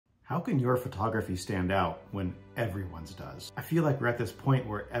How can your photography stand out when everyone's does? I feel like we're at this point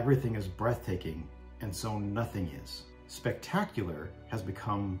where everything is breathtaking and so nothing is. Spectacular has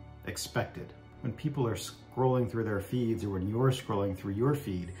become expected. When people are scrolling through their feeds, or when you're scrolling through your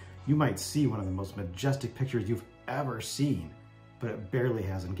feed, you might see one of the most majestic pictures you've ever seen, but it barely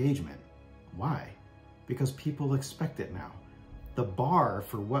has engagement. Why? Because people expect it now. The bar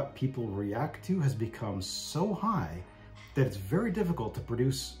for what people react to has become so high that it's very difficult to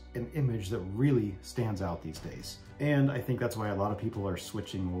produce an image that really stands out these days. And I think that's why a lot of people are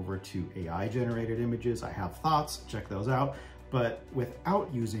switching over to AI generated images. I have thoughts, check those out. But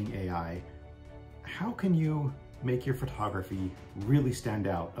without using AI, how can you make your photography really stand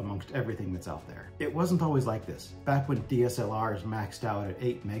out amongst everything that's out there? It wasn't always like this. Back when DSLRs maxed out at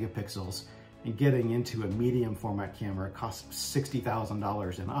 8 megapixels and getting into a medium format camera cost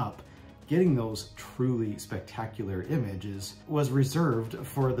 $60,000 and up, getting those truly spectacular images was reserved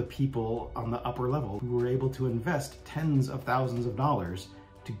for the people on the upper level who were able to invest tens of thousands of dollars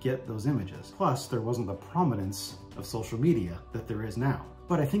to get those images. Plus, there wasn't the prominence of social media that there is now.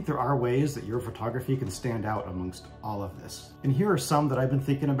 But I think there are ways that your photography can stand out amongst all of this. And here are some that I've been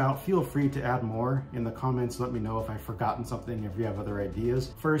thinking about. Feel free to add more in the comments. Let me know if I've forgotten something, if you have other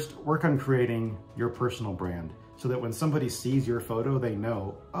ideas. First, work on creating your personal brand so that when somebody sees your photo, they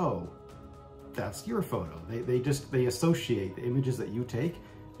know, oh, that's your photo. They associate the images that you take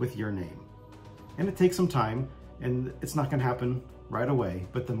with your name. And it takes some time, and it's not gonna happen right away,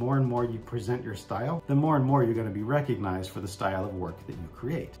 but the more and more you present your style, the more and more you're gonna be recognized for the style of work that you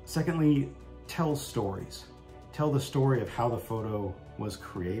create. Secondly, tell stories. Tell the story of how the photo was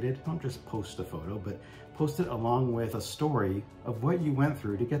created. Don't just post a photo, but post it along with a story of what you went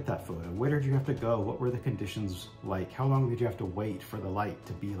through to get that photo. Where did you have to go? What were the conditions like? How long did you have to wait for the light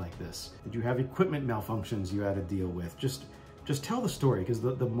to be like this? Did you have equipment malfunctions you had to deal with? Just tell the story, because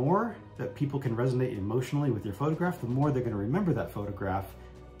the more that people can resonate emotionally with your photograph, the more they're going to remember that photograph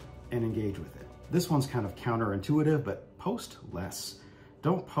and engage with it. This one's kind of counterintuitive, but post less.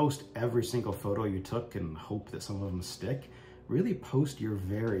 Don't post every single photo you took and hope that some of them stick. Really post your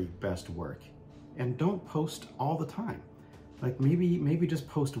very best work. And don't post all the time. Like maybe just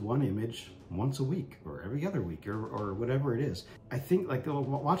post one image once a week or every other week or whatever it is. I think, like,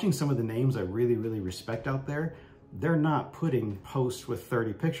 watching some of the names I really respect out there, they're not putting posts with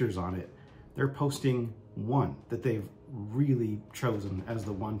 30 pictures on it. They're posting one that they've really chosen as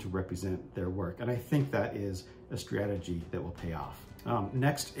the one to represent their work. And I think that is a strategy that will pay off.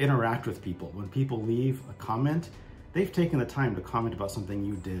 Next, interact with people. When people leave a comment, they've taken the time to comment about something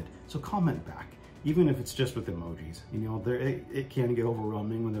you did. So comment back, even if it's just with emojis. You know, it can get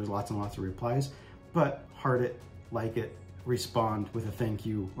overwhelming when there's lots and lots of replies, but heart it, like it, respond with a thank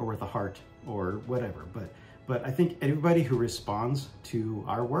you or with a heart or whatever. But I think everybody who responds to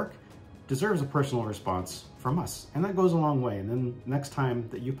our work deserves a personal response from us. And that goes a long way. And then next time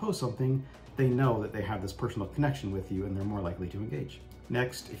that you post something, they know that they have this personal connection with you and they're more likely to engage.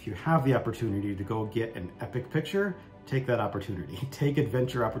 Next, if you have the opportunity to go get an epic picture, take that opportunity. Take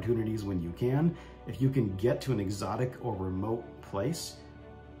adventure opportunities when you can. If you can get to an exotic or remote place,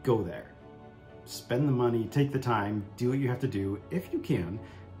 go there. Spend the money, take the time, do what you have to do if you can,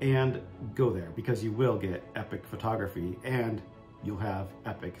 and go there, because you will get epic photography and you'll have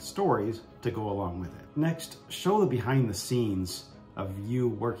epic stories to go along with it. Next, show the behind the scenes of you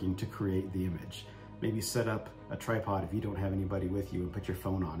working to create the image. Maybe set up a tripod if you don't have anybody with you and put your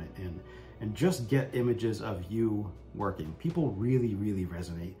phone on it and just get images of you working. People really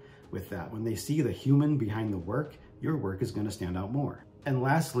resonate with that. When they see the human behind the work, your work is gonna stand out more. And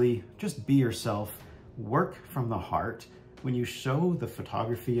lastly, just be yourself, work from the heart. When you show the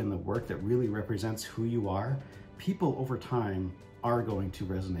photography and the work that really represents who you are, people over time are going to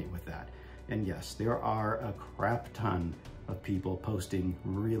resonate with that. And yes, there are a crap ton of people posting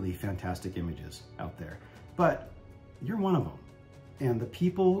really fantastic images out there, but you're one of them. And the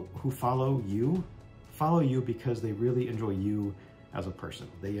people who follow you because they really enjoy you as a person.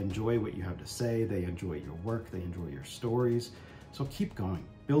 They enjoy what you have to say, they enjoy your work, they enjoy your stories. So keep going,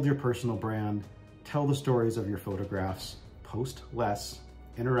 build your personal brand, tell the stories of your photographs, post less,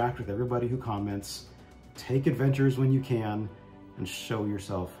 interact with everybody who comments, take adventures when you can, and show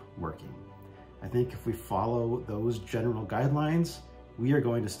yourself working. I think if we follow those general guidelines, we are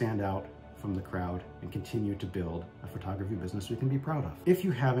going to stand out from the crowd and continue to build a photography business we can be proud of. If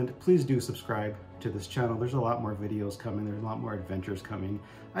you haven't, please do subscribe to this channel. There's a lot more videos coming. There's a lot more adventures coming.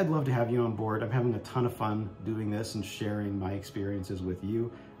 I'd love to have you on board. I'm having a ton of fun doing this and sharing my experiences with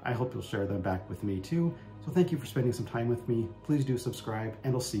you. I hope you'll share them back with me too. So thank you for spending some time with me. Please do subscribe,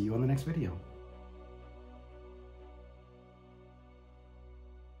 and I'll see you on the next video.